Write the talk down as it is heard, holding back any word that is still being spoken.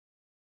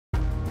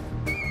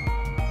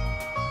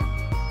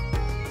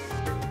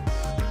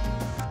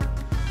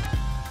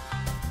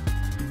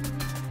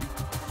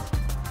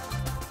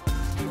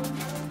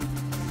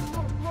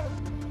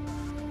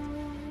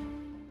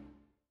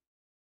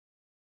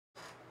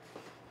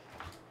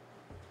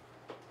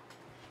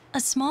A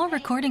small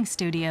recording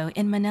studio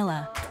in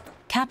Manila,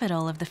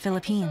 capital of the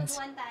Philippines.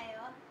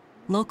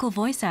 Local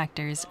voice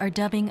actors are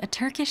dubbing a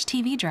Turkish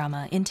TV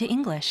drama into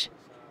English.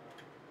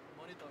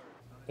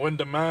 When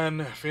the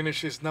man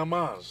finished his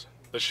namaz,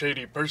 the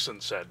shady person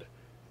said,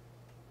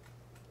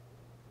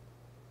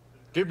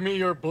 "Give me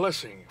your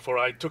blessing, for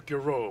I took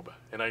your robe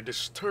and I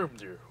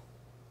disturbed you."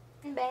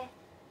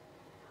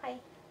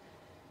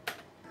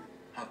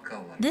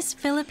 This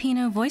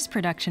Filipino voice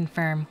production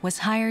firm was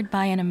hired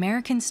by an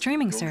American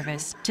streaming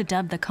service to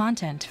dub the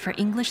content for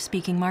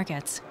English-speaking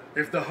markets.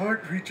 If the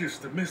heart reaches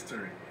the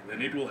mystery,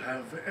 then it will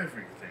have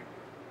everything.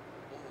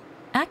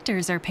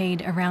 Actors are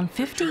paid around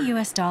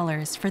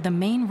 $50 for the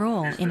main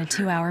role in a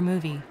 2-hour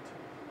movie.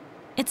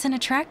 It's an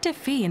attractive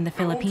fee in the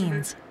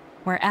Philippines,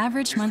 where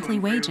average monthly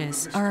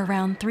wages are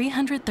around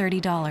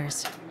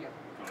 $330.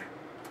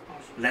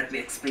 Let me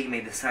explain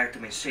my desire to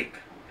my sheikh.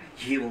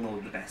 He will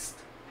know the best.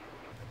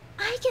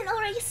 I can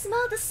already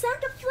smell the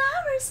scent of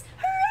flowers!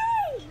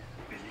 Hooray!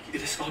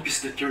 It is obvious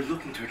that you're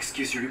looking to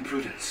excuse your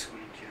imprudence.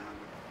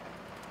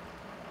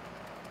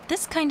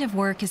 This kind of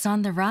work is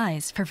on the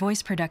rise for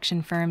voice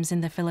production firms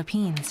in the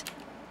Philippines,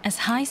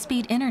 as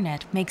high-speed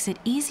internet makes it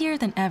easier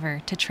than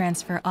ever to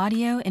transfer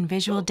audio and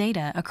visual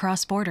data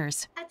across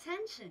borders.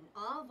 Attention,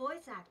 all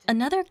voice actors.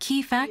 Another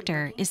key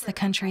factor is the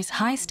country's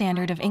high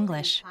standard of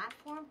English.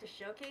 Platform to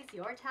showcase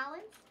your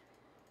talents.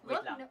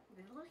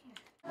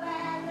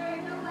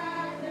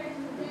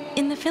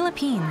 In the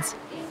Philippines,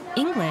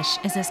 English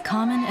is as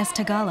common as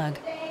Tagalog,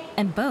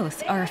 and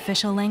both are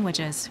official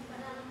languages.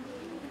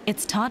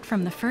 It's taught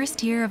from the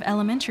first year of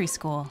elementary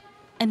school,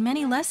 and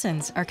many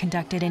lessons are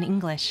conducted in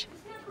English.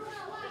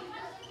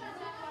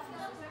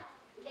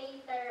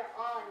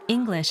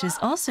 English is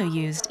also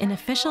used in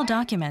official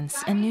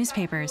documents and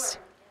newspapers.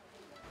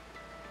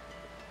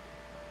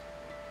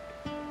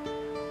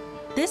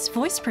 This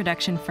voice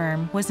production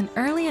firm was an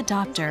early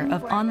adopter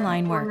of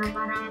online work.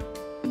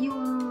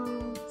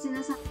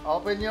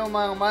 Open nyo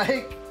mga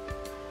mic.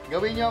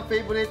 Gawin nyo ang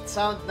favorite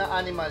sound na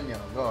animal nyo.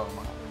 Go,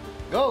 mga.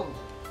 Go!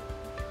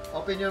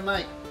 Open your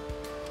mic.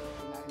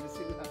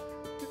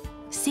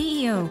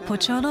 CEO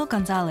Pocholo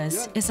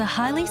Gonzales is a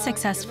highly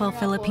successful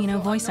Filipino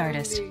voice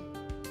artist.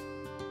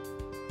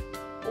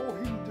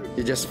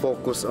 You just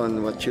focus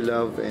on what you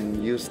love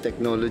and use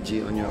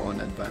technology on your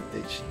own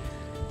advantage.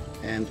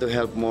 And to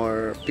help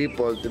more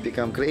people to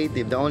become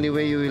creative. The only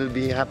way you will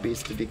be happy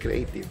is to be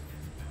creative.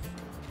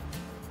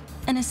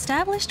 An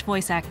established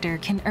voice actor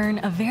can earn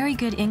a very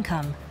good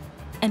income,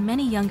 and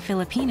many young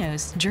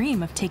Filipinos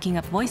dream of taking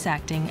up voice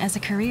acting as a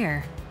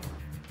career.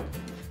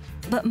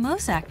 But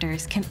most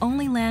actors can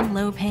only land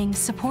low-paying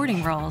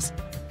supporting roles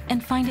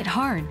and find it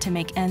hard to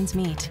make ends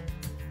meet.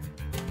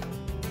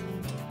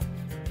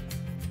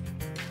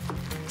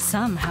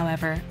 Some,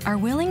 however, are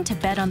willing to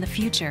bet on the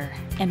future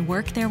and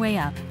work their way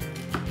up.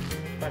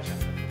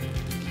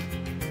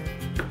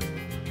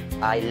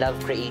 I love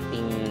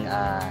creating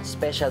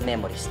special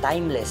memories,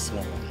 timeless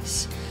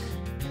memories.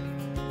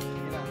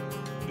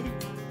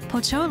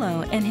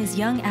 Pocholo and his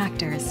young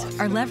actors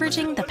are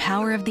leveraging the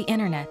power of the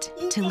internet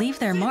to leave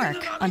their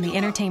mark on the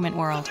entertainment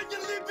world.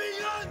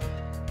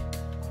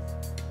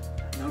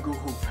 Now go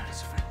home,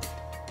 Faris Effendi.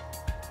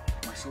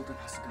 My sultan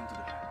has to go to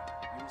the harem.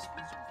 I am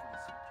responsible for the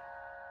subject.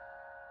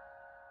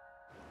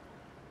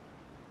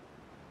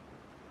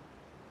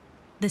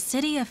 The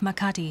city of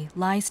Makati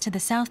lies to the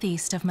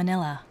southeast of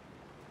Manila.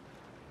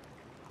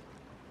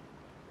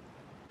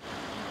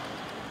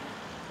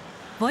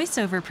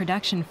 Voiceover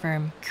production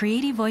firm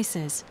Creative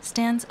Voices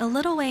stands a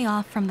little way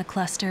off from the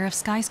cluster of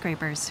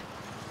skyscrapers.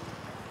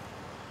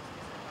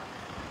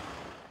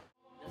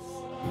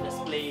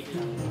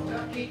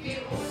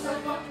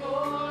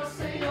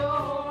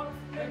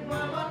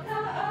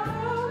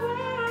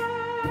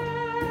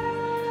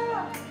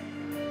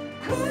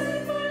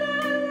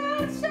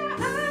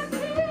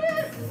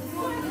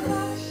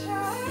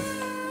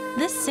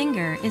 This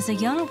singer is a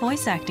young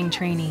voice acting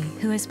trainee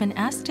who has been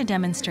asked to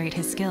demonstrate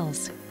his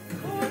skills.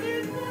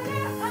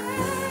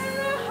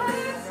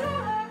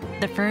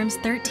 The firm's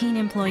 13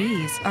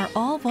 employees are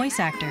all voice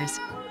actors,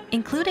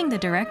 including the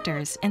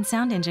directors and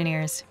sound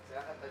engineers.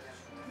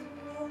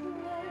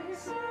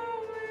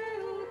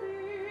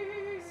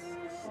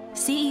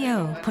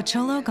 CEO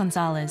Pocholo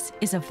Gonzales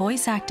is a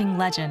voice acting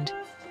legend,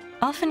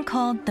 often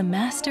called the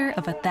master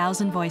of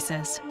 1,000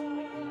 voices.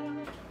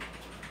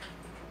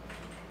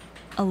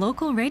 A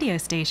local radio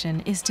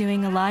station is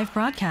doing a live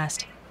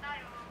broadcast.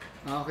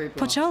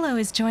 Pocholo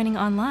is joining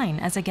online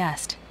as a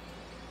guest.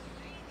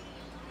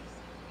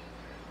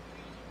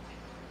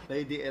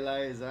 Lady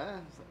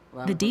Eliza.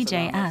 The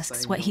DJ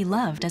asks what he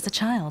loved as a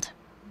child.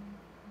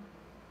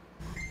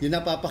 Yung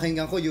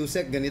napapakinggan ko,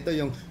 Yusek, ganito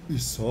yung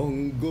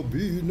isang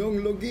gabi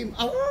ng lagim.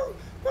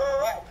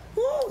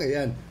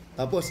 Ayan.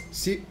 Tapos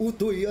si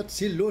Utoy at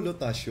si Lolo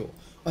Tasyo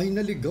ay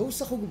naligaw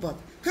sa kugubat.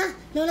 Ha?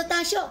 Lolo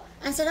Tasyo,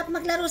 ang sarap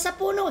maglaro sa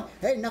puno.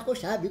 Eh, naku,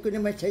 sabi ko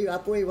naman sa'yo,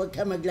 Apoy, huwag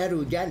ka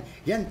maglaro dyan.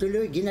 Yan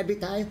tuloy, ginabi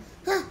tayo.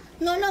 Ha?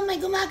 Lolo, may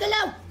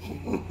gumagalaw.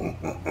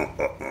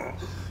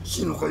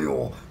 Sino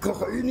kayo?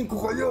 Kakainin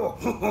ko kayo.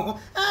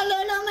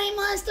 Lolo, may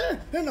monster!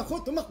 Eh,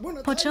 naku, tumakbo na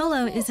tayo.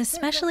 Pocholo is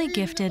especially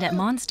gifted at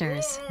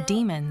monsters,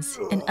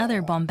 demons, and other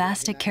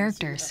bombastic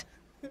characters.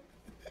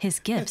 His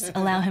gifts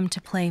allow him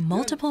to play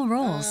multiple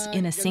roles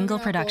in a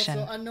single production.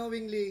 So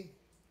unknowingly,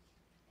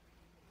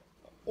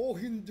 oh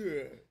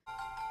hindi.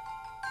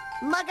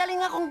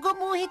 Magaling akong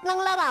gumuhit ng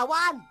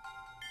larawan.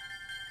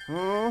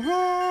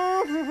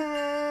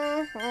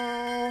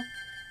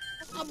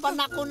 Aba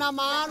naku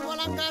naman,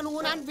 walang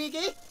ganunan,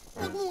 Vicky.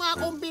 Huwag mo nga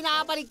akong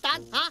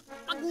binabaligtad, ha?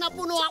 Pag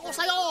napuno ako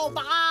sa'yo,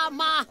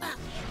 baka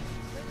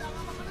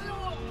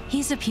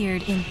He's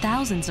appeared in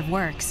thousands of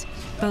works,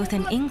 both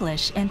in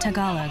English and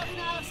Tagalog.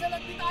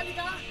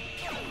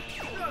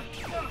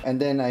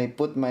 And then I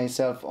put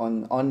myself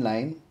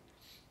online.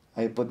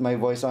 I put my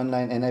voice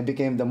online and I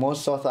became the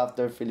most sought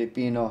after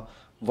Filipino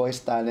voice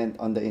talent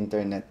on the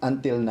internet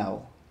until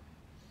now.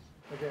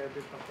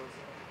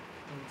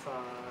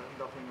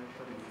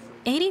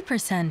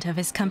 80% of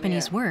his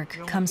company's work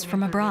comes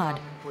from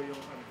abroad.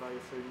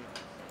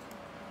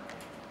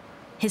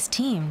 His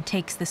team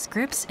takes the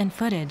scripts and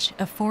footage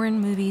of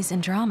foreign movies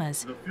and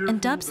dramas and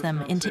dubs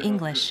them into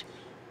English.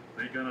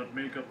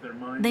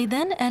 They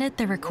then edit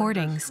the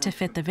recordings to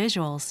fit the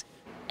visuals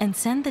and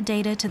send the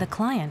data to the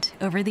client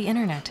over the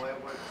internet.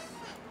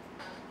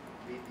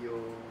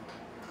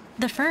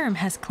 The firm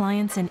has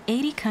clients in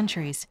 80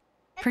 countries,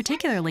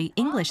 particularly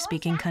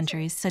English-speaking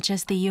countries such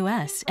as the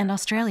US and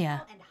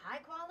Australia.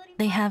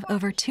 They have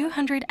over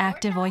 200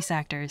 active voice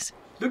actors.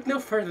 Look no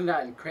further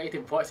than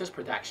Creative Voices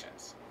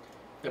Productions,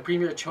 the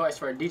premier choice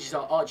for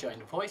digital audio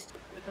and voice.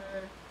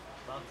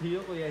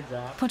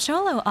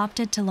 Pocholo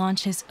opted to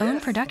launch his own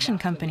production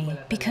company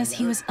because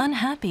he was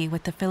unhappy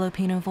with the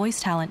Filipino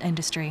voice talent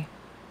industry.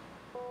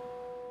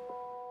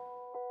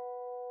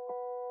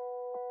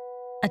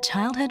 A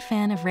childhood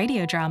fan of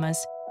radio dramas,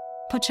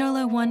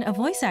 Pocholo won a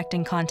voice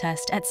acting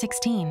contest at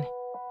 16.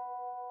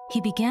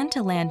 He began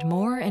to land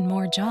more and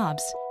more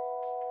jobs,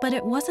 but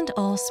it wasn't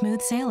all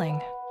smooth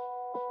sailing.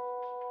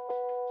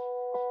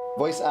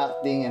 Voice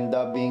acting and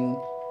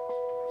dubbing,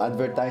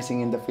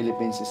 advertising in the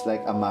Philippines is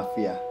like a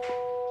mafia.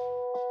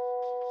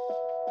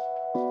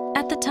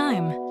 At the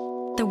time,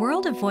 the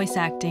world of voice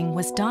acting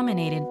was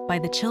dominated by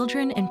the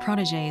children and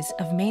protégés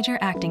of major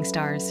acting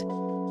stars.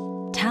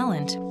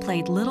 Talent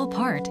played little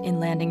part in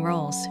landing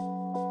roles.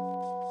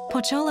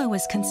 Pocholo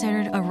was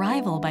considered a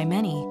rival by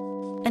many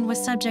and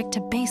was subject to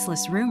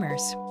baseless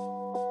rumors.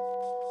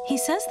 He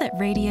says that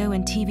radio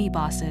and TV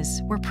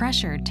bosses were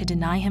pressured to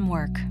deny him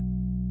work.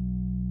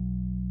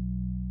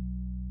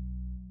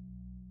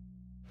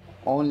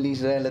 Only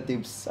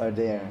relatives are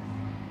there.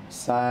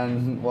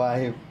 Son,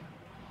 wife,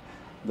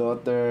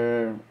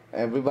 daughter,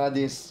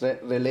 everybody is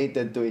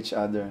related to each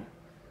other.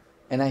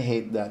 And I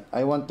hate that.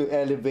 I want to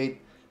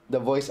elevate the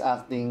voice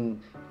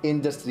acting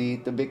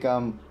industry to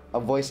become a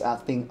voice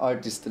acting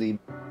artistry.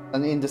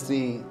 An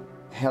industry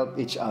help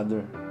each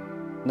other,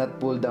 not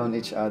pull down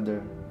each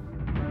other.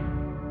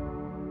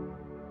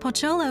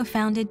 Pocholo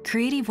founded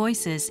Creative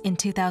Voices in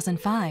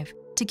 2005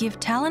 to give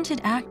talented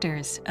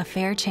actors a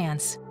fair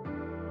chance.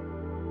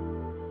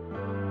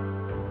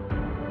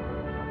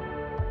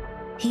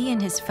 He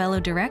and his fellow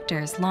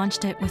directors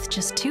launched it with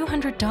just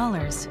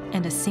 $200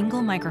 and a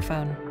single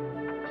microphone.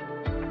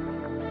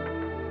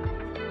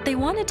 They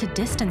wanted to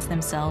distance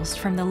themselves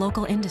from the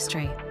local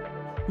industry,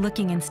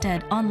 looking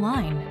instead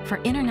online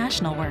for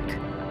international work.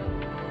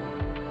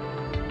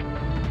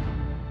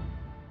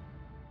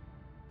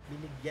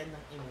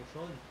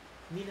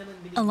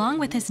 Along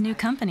with his new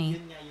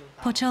company,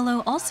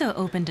 Pocholo also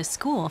opened a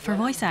school for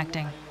voice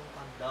acting.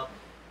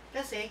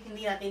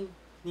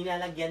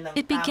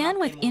 It began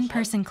with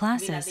in-person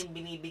classes,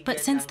 but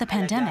since the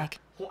pandemic,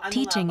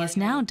 teaching is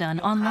now done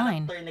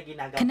online,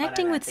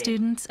 connecting with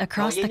students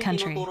across the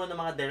country.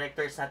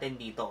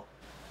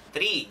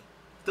 3,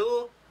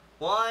 2,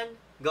 1,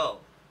 go.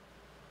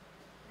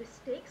 The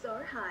stakes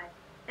are high,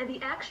 and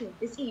the action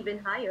is even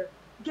higher.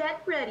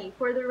 Get ready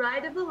for the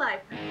ride of a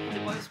lifetime.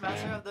 The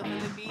VoiceMaster of the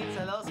Philippines.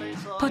 Hello, Sir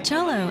Soy.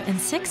 Pocholo and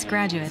 6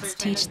 graduates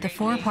teach the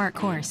 4-part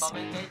course,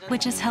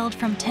 which is held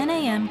from 10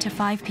 a.m. to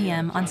 5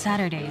 p.m. on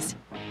Saturdays.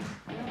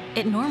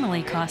 It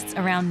normally costs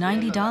around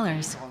 $90,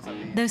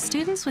 though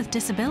students with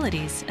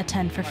disabilities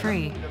attend for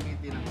free.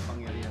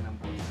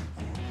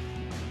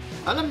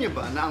 Alam niyo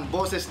ba na ang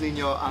boses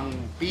ninyo ang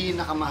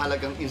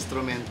pinakamahalagang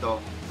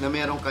instrumento na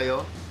meron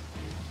kayo?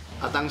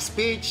 At ang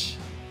speech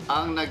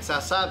ang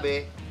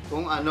nagsasabi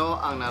kung ano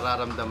ang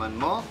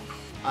nararamdaman mo,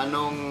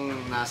 anong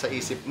nasa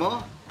isip mo,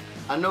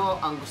 ano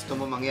ang gusto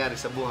mo mangyari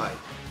sa buhay.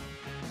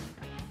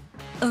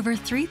 Over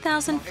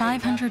 3,500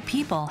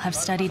 people have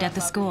studied at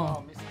the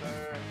school.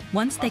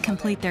 Once they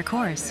complete their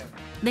course,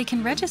 they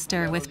can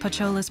register with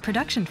Pocholo's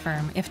production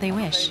firm if they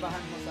wish.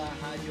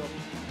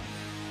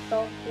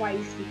 Talk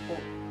wisely po.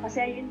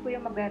 Kasi yun po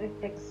yung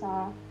mag-reflect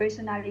sa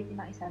personality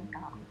ng isang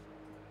tao.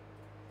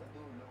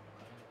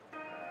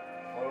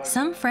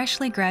 Some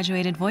freshly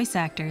graduated voice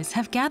actors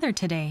have gathered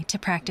today to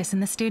practice in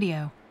the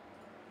studio.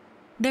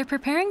 They're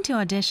preparing to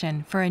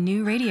audition for a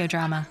new radio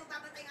drama.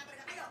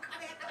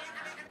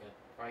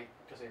 Right?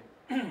 Because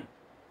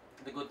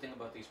the good thing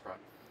about these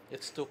projects,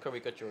 It's too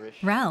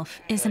caricaturish.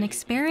 Ralph is an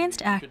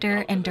experienced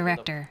actor and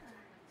director.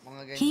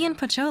 He and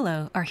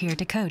Pocholo are here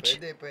to coach.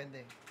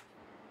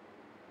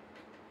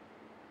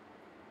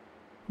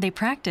 They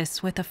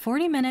practice with a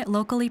 40-minute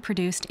locally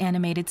produced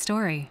animated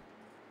story.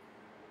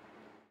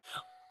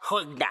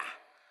 Huwag na.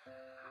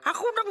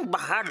 Ako nang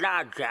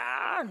bahala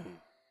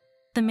dyan.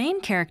 The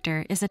main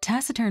character is a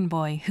taciturn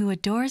boy who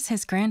adores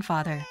his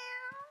grandfather.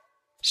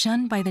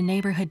 Shunned by the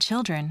neighborhood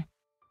children,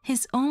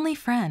 his only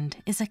friend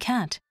is a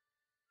cat.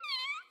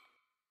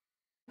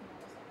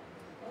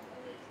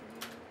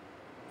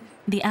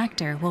 The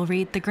actor will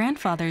read the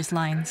grandfather's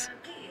lines.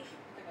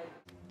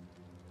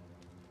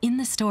 In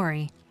the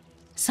story,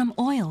 some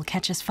oil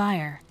catches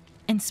fire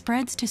and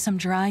spreads to some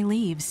dry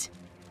leaves.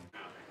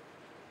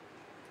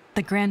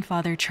 The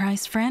grandfather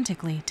tries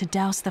frantically to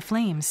douse the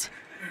flames.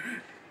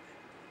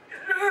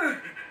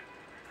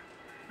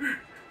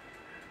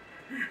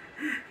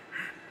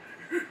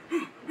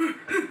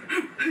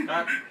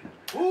 Kat!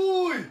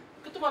 Uy!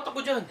 Ba't tumatakbo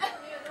dyan?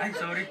 Ay,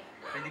 sorry.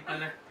 Pwede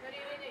pala.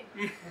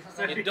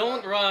 You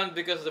don't run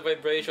because the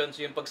vibrations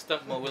yung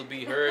pag-stump mo will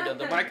be heard on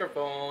the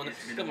microphone.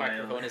 The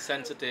microphone is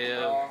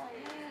sensitive.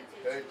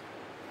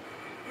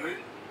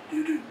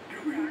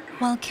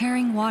 While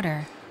carrying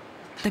water,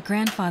 the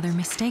grandfather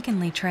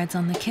mistakenly treads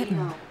on the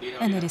kitten,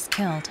 and it is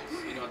killed.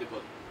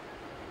 Inaudible.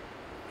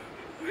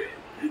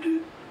 I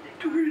didn't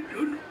do it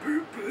on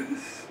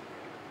purpose.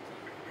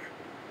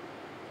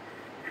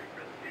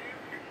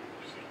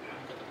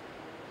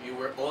 You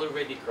were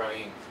already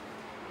crying.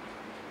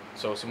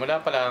 So, simula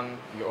pa lang,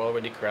 you're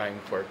already crying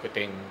for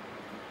quitting,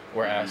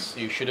 whereas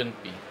you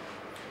shouldn't be.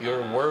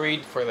 You're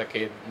worried for the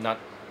kid, not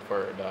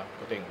for the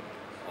quitting.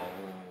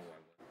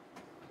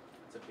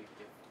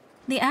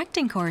 The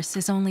acting course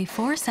is only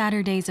 4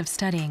 Saturdays of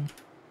studying,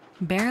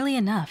 barely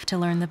enough to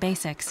learn the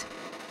basics.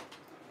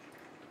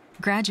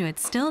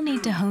 Graduates still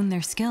need to hone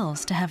their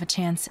skills to have a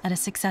chance at a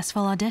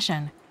successful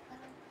audition.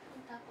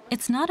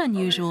 It's not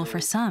unusual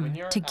for some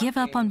to give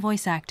up on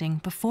voice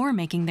acting before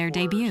making their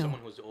debut.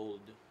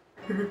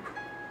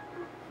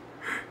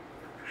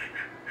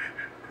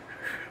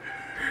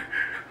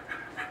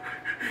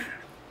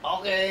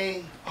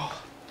 Okay.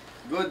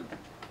 Good.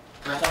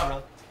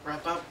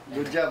 Wrap up.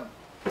 Good job.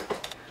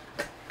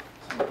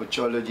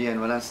 Pocholo De Leon,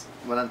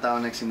 walang tao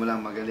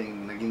nagsimulang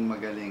magaling, naging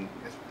magaling.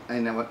 Ay,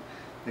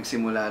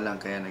 nagsimula lang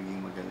kaya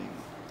naging magaling.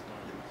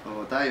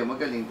 So tayo,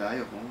 magaling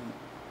tayo kung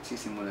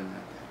sisimulan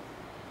natin.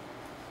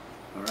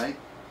 Alright?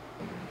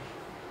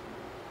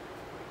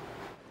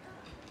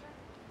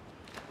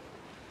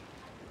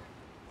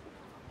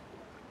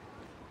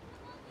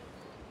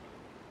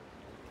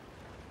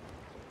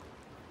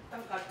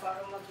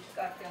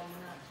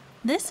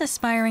 This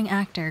aspiring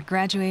actor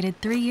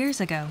graduated 3 years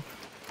ago.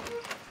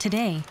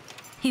 Today,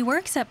 he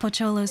works at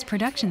Pocholo's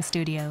production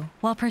studio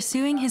while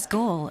pursuing his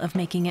goal of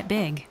making it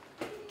big.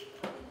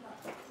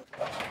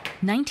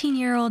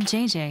 19-year-old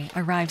JJ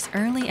arrives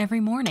early every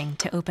morning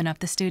to open up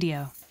the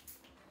studio.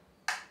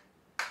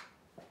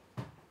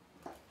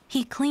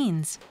 He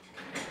cleans,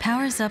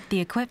 powers up the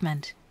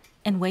equipment,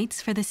 and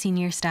waits for the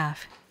senior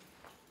staff.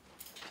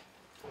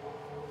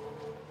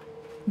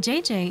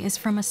 JJ is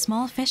from a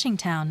small fishing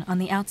town on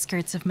the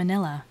outskirts of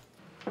Manila.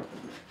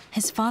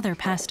 His father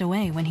passed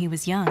away when he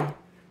was young,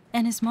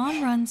 and his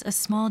mom runs a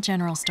small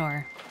general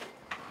store.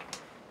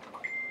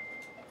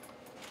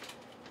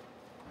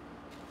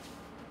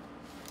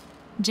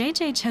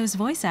 JJ chose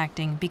voice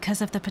acting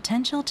because of the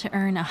potential to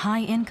earn a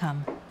high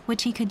income,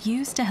 which he could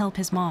use to help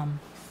his mom.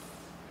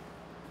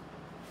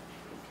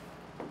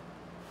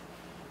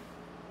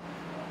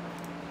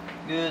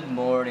 Good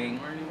morning.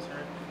 Good morning,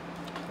 sir.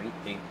 Great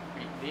day.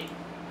 Great day.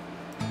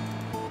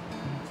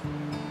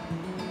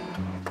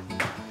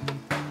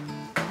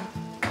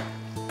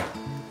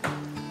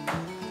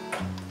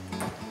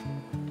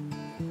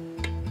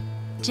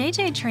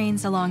 JJ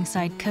trains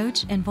alongside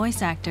coach and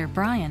voice actor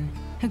Brian,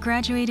 who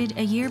graduated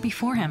a year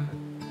before him.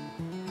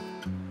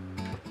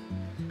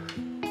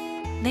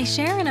 They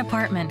share an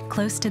apartment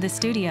close to the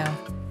studio.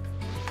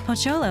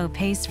 Pocholo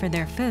pays for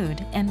their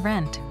food and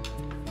rent.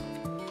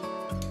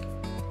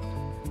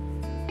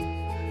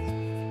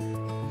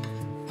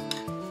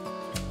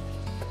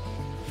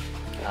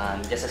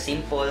 Just a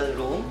simple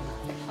room.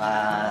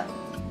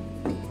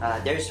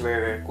 There's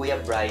where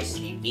Kuya Bry is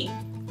sleeping.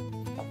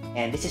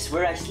 And this is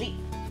where I sleep.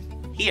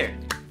 Here.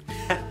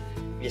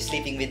 We're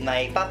sleeping with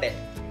my puppet.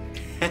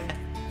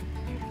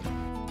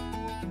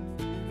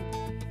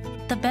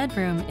 The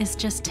bedroom is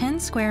just 10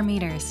 square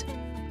meters.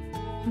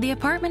 The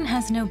apartment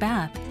has no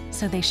bath,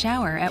 so they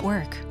shower at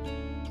work.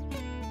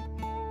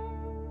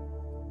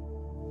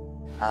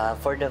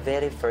 For the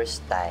very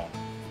first time,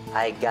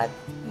 I got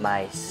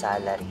my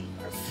salary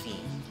or fee,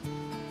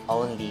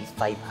 only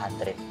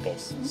 500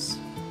 pesos.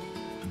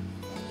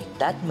 In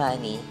that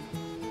money,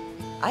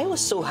 I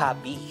was so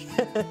happy.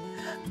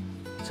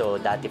 So,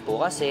 dati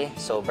po kasi,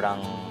 sobrang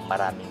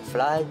maraming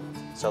flood,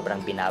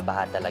 sobrang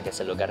binabaha talaga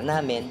sa lugar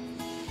namin.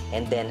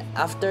 And then,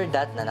 after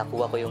that, na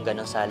nakuha ko yung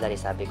ganong salary,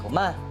 sabi ko,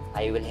 Ma,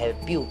 I will help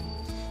you.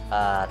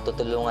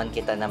 Tutulungan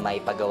kita na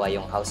maipagawa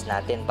yung house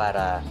natin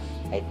para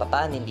Kahit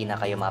papaano, hindi na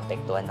kayo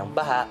maapektuhan ng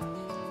baha.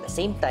 At the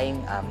same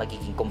time,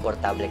 magiging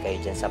komportable kayo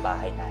dyan sa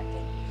bahay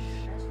natin.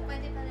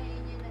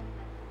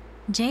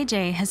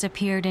 JJ has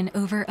appeared in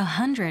over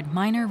 100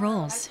 minor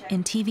roles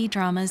in TV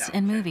dramas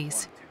and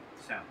movies.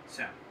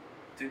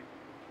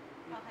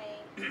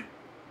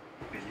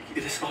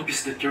 It is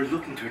obvious that you're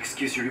looking to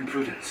excuse your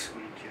imprudence.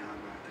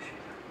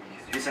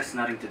 This has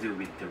nothing to do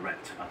with the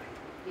rent, Ali.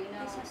 You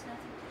know,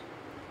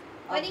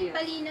 pwedeng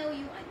palinaw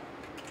yung ano?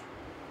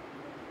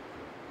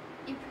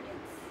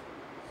 Imprudence.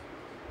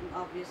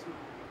 Obvious.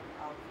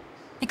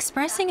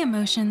 Expressing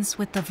emotions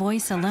with the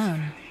voice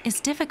alone is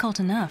difficult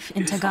enough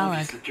in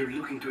Tagalog.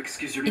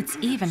 It's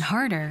even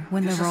harder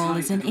when the role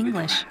is in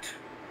English.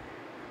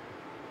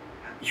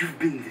 You've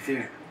been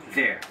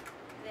there.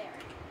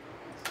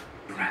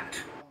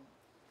 Rant.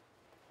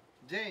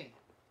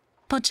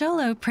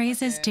 Pocholo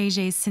praises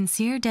JJ's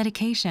sincere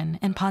dedication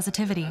and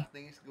positivity.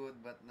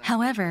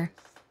 However,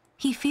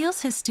 he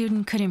feels his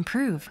student could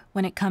improve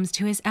when it comes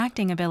to his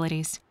acting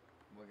abilities.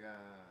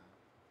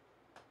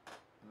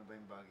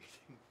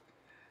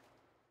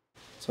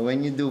 So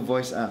when you do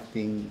voice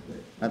acting,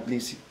 at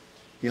least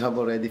you have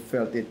already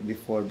felt it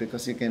before,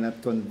 because you cannot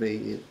convey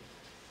it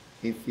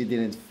if you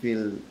didn't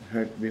feel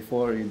hurt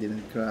before, you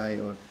didn't cry.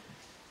 Or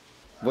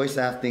voice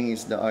acting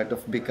is the art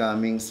of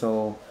becoming,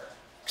 so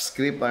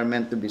scripts are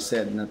meant to be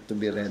said, not to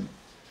be read.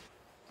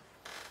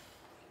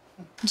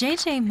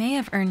 JJ may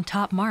have earned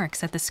top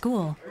marks at the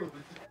school,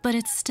 but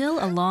it's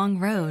still a long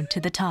road to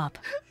the top.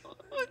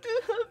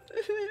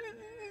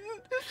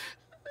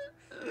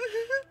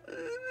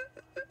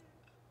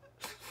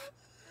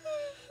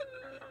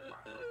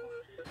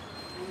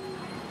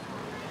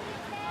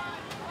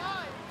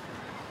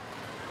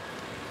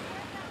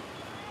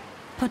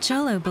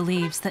 Pocholo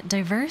believes that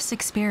diverse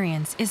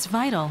experience is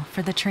vital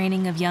for the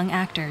training of young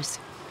actors.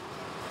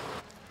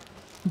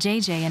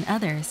 JJ and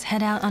others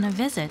head out on a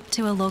visit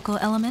to a local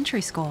elementary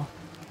school.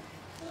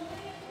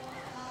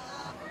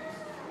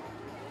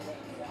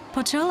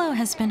 Pocholo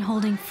has been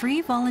holding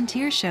free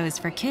volunteer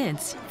shows for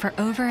kids for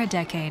over a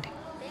decade.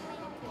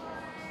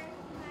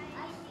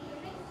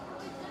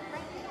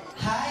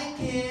 Hi,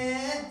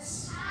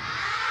 kids!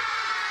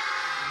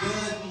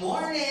 Good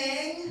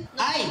morning!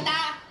 Ay!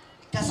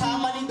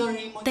 Kasama ni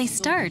Doraemon. They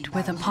start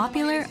with a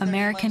popular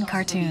American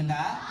cartoon.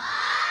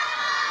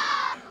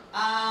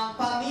 Ang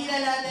pamilya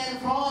natin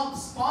from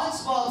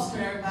SpongeBob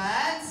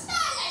SquarePants.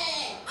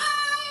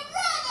 I'm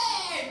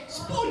ready!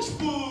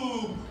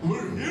 SpongeBob!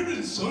 We're here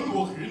in San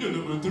Joaquin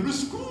Elementary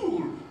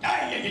School.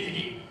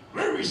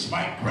 Where is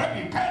my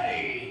Krabby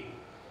Patty?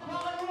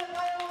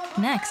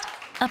 Next,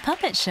 a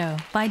puppet show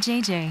by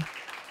JJ.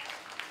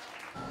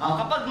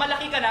 Kapag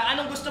malaki ka na,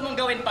 anong gusto mong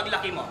gawin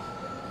paglaki mo?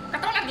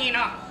 Katulad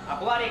nino.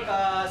 Kuwari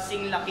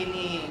kasing laki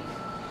ni...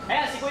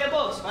 Ayan, si Kuya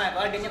Bogs.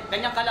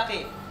 Ganyan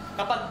kalaki.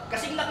 Kapag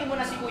kasing laki mo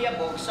na si Kuya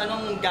Bogs,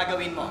 anong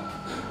gagawin mo?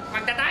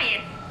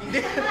 Magda-diet.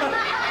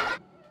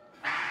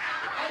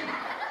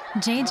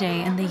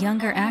 JJ and the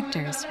younger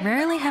actors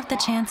rarely have the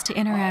chance to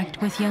interact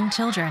with young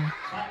children.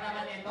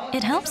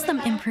 It helps them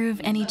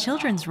improve any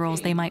children's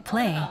roles they might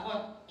play,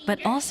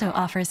 but also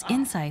offers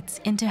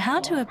insights into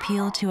how to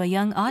appeal to a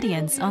young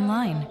audience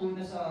online.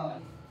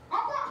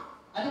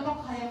 Ano bang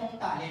kaya mong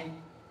talent?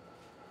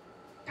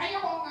 Kaya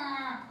mong,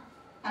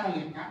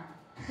 aralin ka?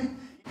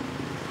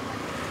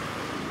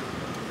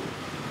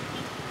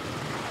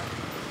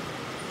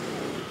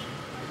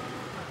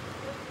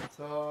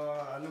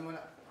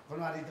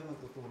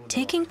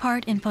 Taking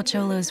part in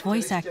Pocholo's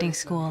voice acting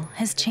school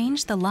has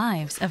changed the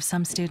lives of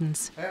some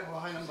students.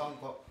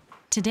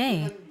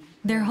 Today,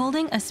 they're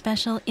holding a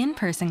special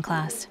in-person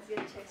class.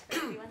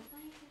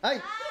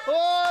 Hi!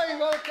 Oi!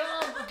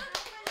 Welcome!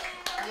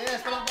 Yes,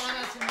 palakpakan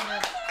natin si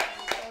Manette.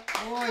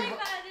 Oi!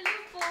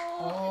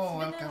 Oh,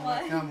 welcome.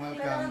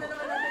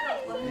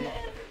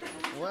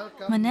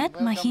 Manette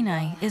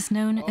Mahinay is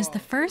known as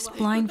the first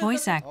blind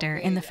voice actor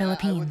in the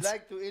Philippines.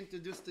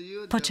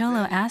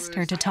 Pocholo asked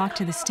her to talk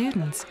to the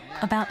students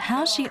about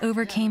how she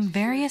overcame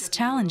various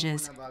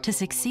challenges to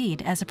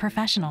succeed as a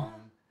professional.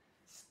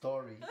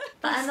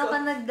 Paano ka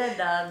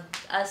nagdadub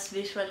as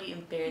visually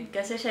impaired?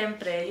 Kasi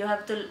syempre, you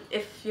have to,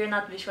 if you're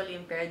not visually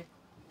impaired.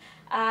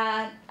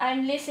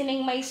 I'm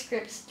listening my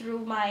scripts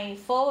through my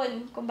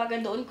phone.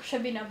 Kumbaga doon ko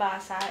siya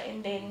binabasa.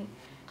 And then,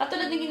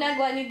 katulad ng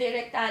ginagawa ni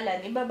Direct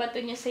Alan,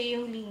 ibabato niya sa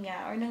yung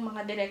linya or ng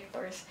mga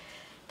directors.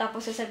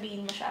 Tapos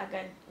sasabihin mo siya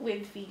agad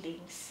with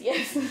feelings.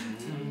 Yes.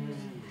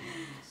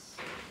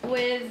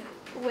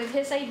 with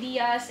his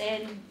ideas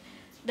and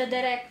the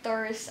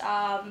director's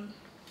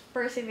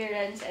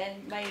perseverance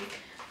and my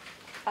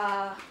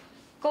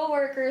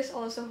co-workers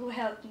also who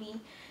helped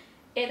me,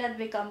 it had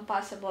become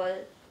possible.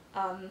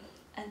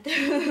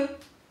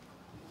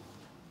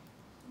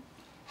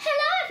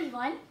 Hello,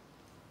 everyone.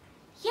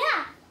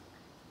 Yeah,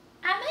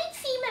 I might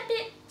seem a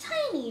bit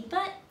tiny,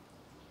 but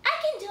I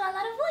can do a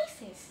lot of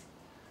voices.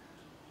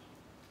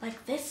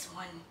 Like this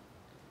one.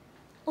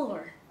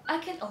 Or I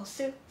can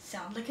also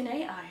sound like an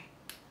AI.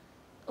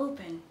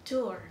 Open,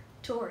 door,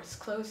 doors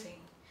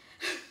closing.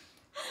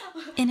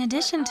 In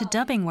addition to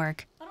dubbing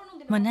work,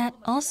 Monette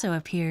also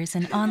appears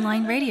in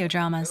online radio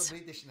dramas.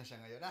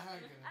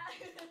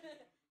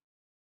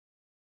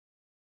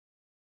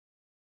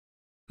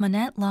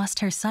 Monette lost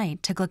her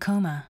sight to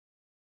glaucoma.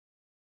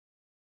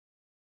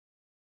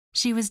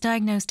 She was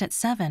diagnosed at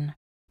 7,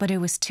 but it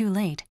was too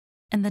late,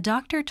 and the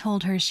doctor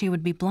told her she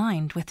would be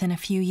blind within a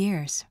few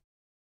years.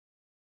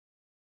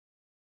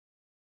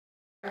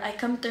 I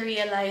come to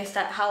realize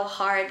that how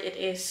hard it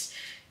is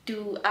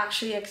to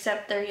actually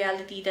accept the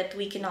reality that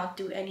we cannot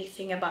do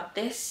anything about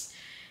this.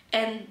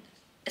 And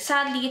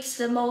sadly, it's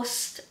the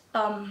most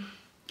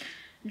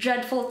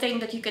dreadful thing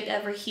that you could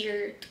ever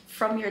hear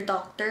from your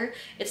doctor.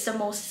 It's the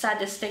most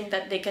saddest thing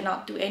that they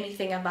cannot do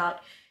anything about.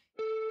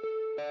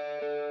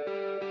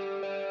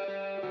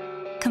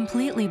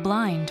 Completely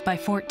blind by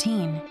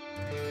 14,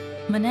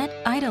 Monette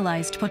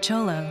idolized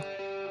Pocholo,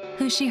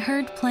 who she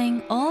heard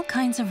playing all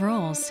kinds of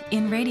roles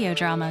in radio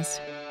dramas.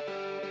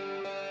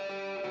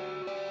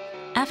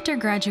 After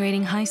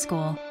graduating high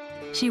school,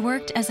 she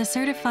worked as a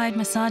certified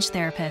massage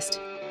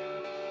therapist.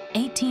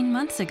 18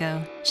 months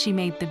ago, she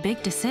made the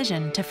big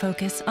decision to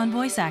focus on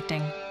voice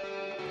acting.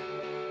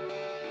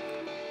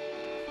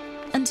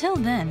 Until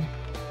then,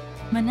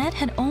 Monette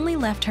had only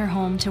left her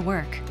home to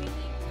work.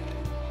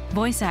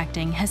 Voice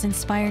acting has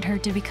inspired her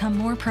to become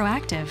more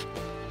proactive,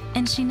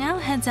 and she now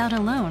heads out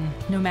alone,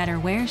 no matter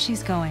where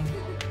she's going.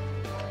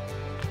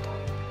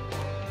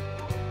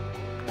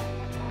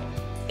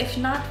 If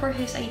not for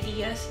his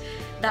ideas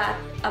that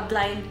a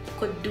blind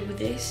could do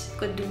this,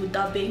 could do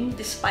dubbing,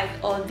 despite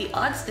all the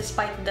odds,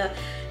 despite the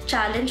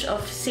challenge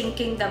of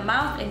syncing the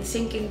mouth and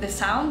syncing the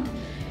sound,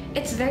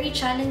 it's very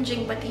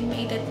challenging, but he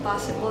made it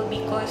possible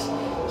because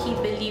he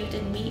believed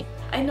in me.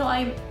 I know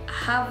I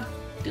have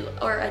to,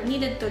 or I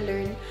needed to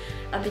learn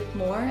a bit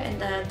more, and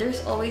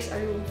there's always a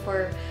room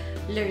for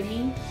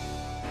learning.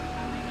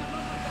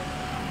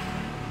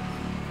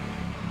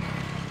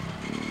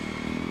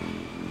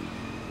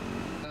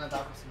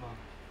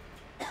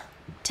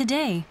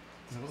 Today,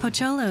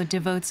 Pocholo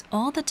devotes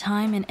all the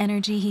time and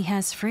energy he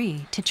has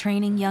free to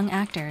training young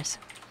actors.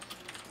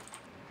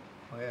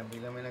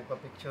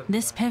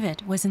 This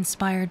pivot was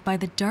inspired by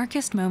the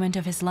darkest moment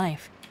of his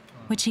life,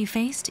 which he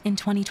faced in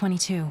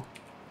 2022.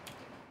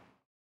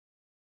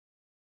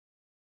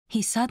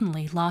 He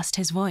suddenly lost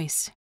his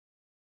voice.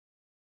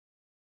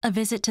 A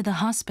visit to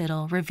the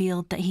hospital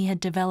revealed that he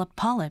had developed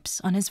polyps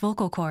on his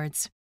vocal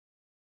cords.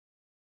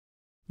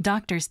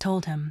 Doctors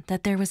told him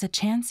that there was a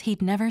chance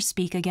he'd never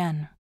speak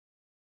again.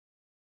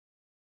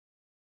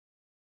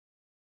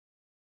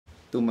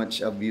 Too much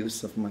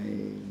abuse of my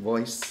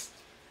voice.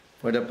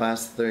 For the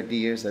past 30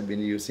 years, I've been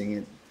using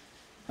it,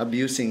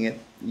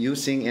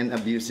 using and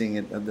abusing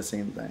it at the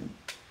same time.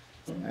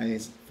 I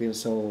feel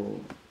so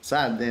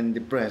sad and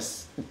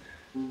depressed.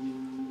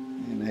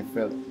 And I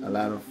felt a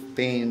lot of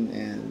pain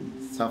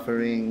and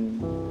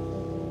suffering.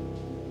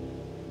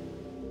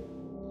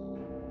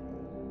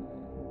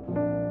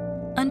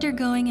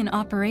 Undergoing an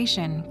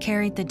operation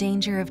carried the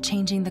danger of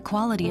changing the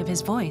quality of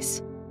his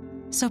voice,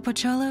 so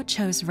Pocholo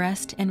chose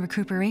rest and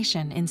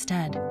recuperation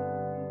instead.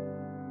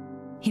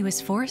 He was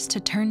forced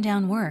to turn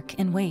down work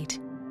and wait,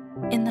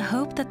 in the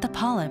hope that the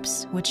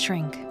polyps would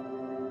shrink.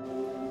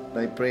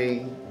 I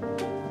pray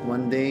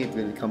one day it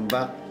will come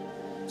back.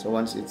 So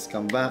once it's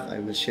come back, I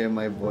will share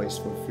my voice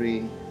for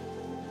free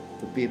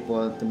to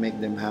people, to make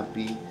them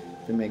happy,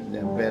 to make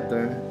them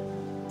better,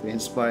 to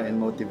inspire and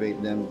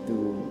motivate them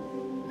to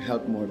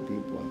help more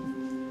people.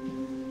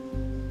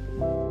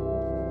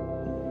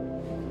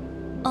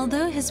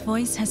 Although his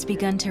voice has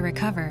begun to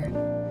recover,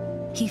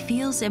 he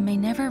feels it may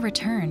never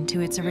return to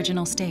its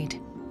original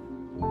state.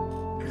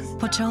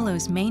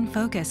 Pocholo's main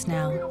focus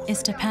now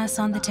is to pass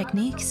on the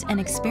techniques and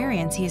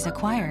experience he has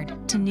acquired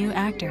to new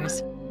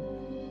actors.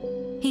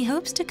 He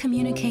hopes to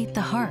communicate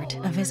the heart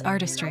of his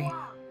artistry.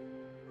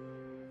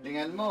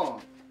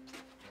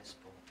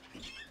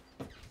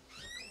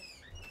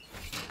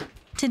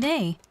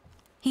 Today,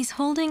 he's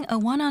holding a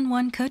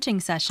one-on-one coaching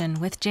session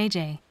with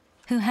JJ,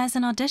 who has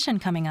an audition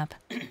coming up.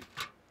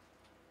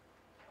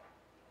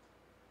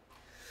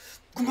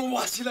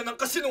 Gumawa sila ng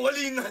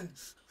kasinungalingan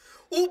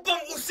upang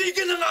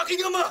usigin ang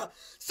aking ama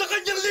sa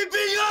kanyang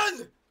libingan!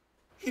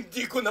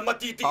 Hindi ko na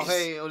matitiis.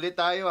 Okay, ulit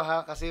tayo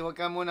ha, kasi huwag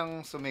ka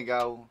munang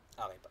sumigaw.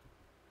 Okay pa.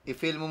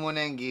 I-feel mo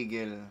muna yung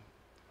gigil.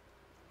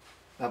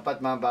 Dapat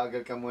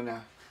mabagal ka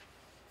muna.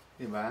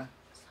 Diba?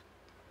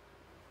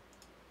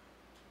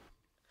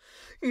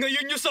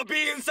 Ngayon niyo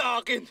sabihin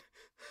sa akin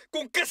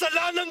kung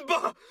kasalanan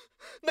ba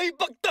na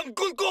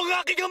ipagtanggol ko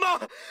ang aking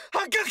ama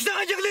hanggang sa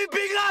kanyang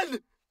libingan!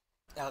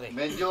 Okay.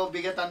 Medyo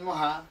bigatan mo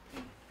ha.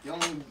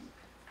 Yung,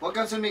 huwag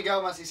kang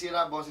sumigaw,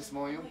 masisira boses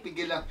mo. Yung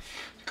pigil lang,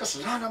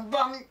 kasalanan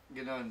bang?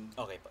 Ganon.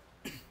 Okay pa.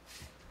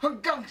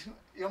 Hanggang,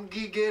 yung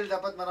gigil,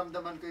 dapat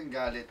maramdaman ko yung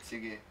galit.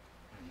 Sige.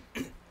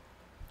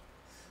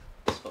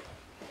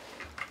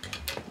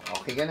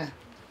 Okay ka na.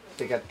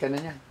 Sikat ka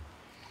na niya.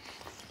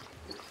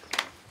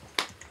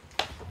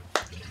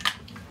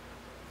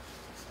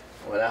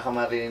 Wala ka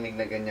marinig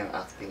na ganyang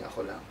acting,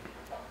 ako lang.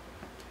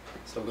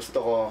 So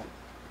gusto ko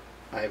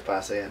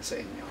maipasa yan sa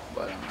inyo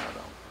balang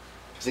araw.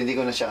 Kasi hindi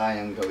ko na siya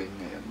kayang gawin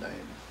ngayon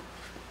dahil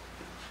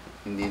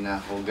hindi na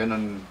ako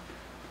ganun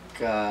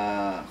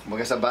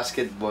kumbaga sa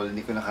basketball,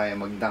 hindi ko na kaya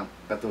mag-dunk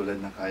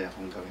katulad na kaya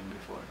kong gawin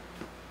before.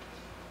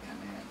 Yan,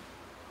 yan.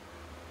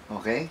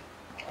 Okay?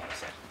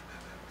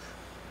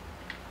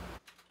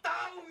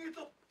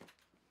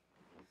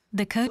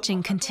 The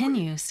coaching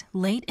continues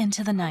late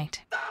into the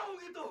night.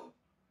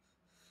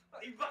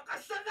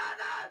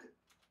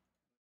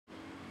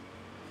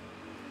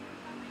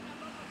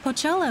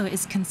 Pocholo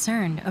is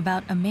concerned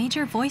about a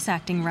major voice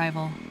acting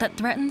rival that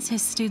threatens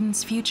his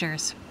students'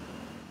 futures.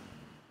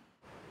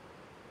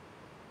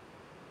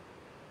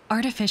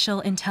 Artificial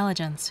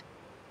intelligence.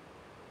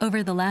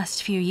 Over the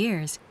last few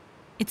years,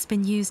 it's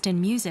been used in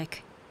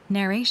music,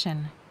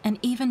 narration, and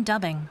even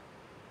dubbing.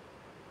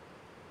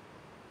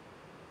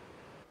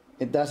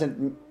 It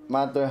doesn't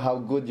matter how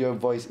good your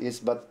voice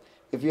is, but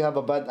if you have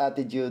a bad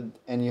attitude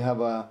and you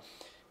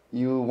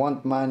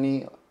want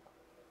money,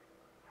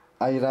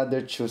 I rather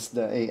choose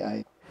the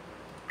AI.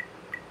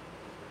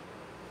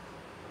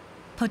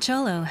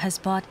 Pocholo has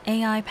bought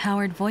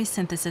AI-powered voice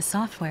synthesis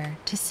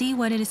software to see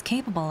what it is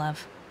capable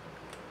of.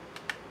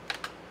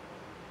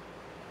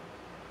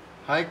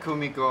 Hi,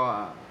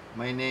 Kumiko.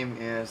 My name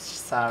is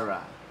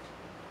Sarah.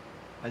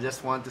 I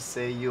just want to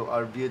say you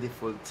are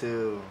beautiful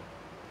too.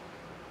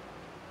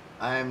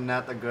 I am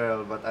not a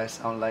girl, but I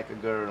sound like a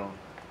girl.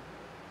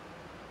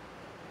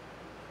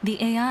 The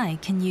AI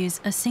can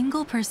use a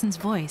single person's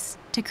voice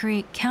to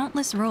create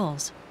countless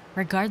roles,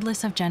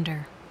 regardless of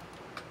gender.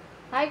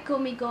 Hi,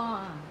 Kumiko.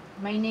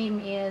 My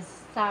name is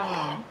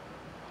Sarah.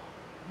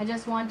 I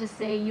just want to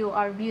say you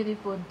are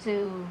beautiful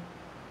too.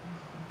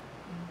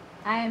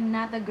 I am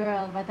not a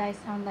girl, but I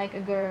sound like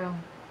a girl.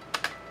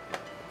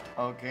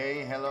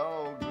 Okay,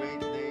 hello,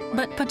 great day.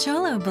 But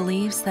Pocholo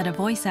believes that a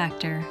voice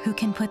actor who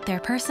can put their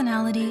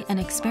personality and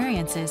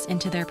experiences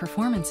into their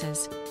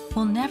performances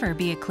will never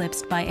be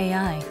eclipsed by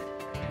AI.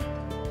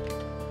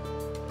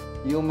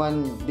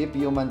 Deep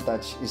human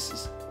touch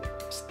is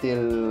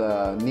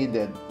still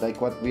needed, like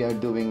what we are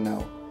doing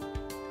now.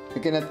 We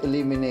cannot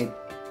eliminate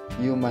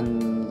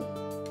human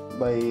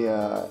by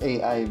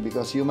AI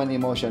because human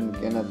emotion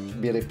cannot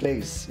be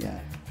replaced. Yeah.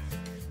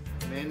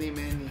 Many.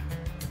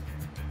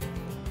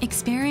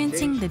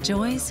 Experiencing the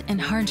joys and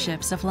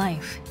hardships of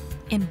life,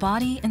 in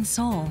body and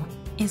soul,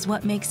 is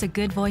what makes a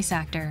good voice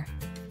actor.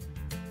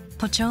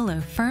 Pocholo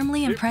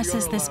firmly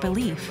impresses this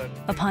belief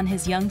upon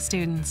his young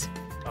students.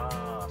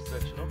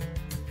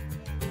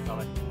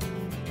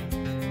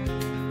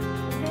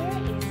 There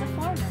is a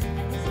farmer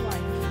and his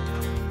wife.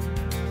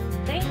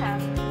 They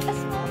have a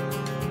small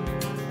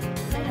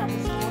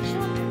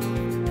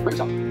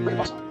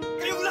children.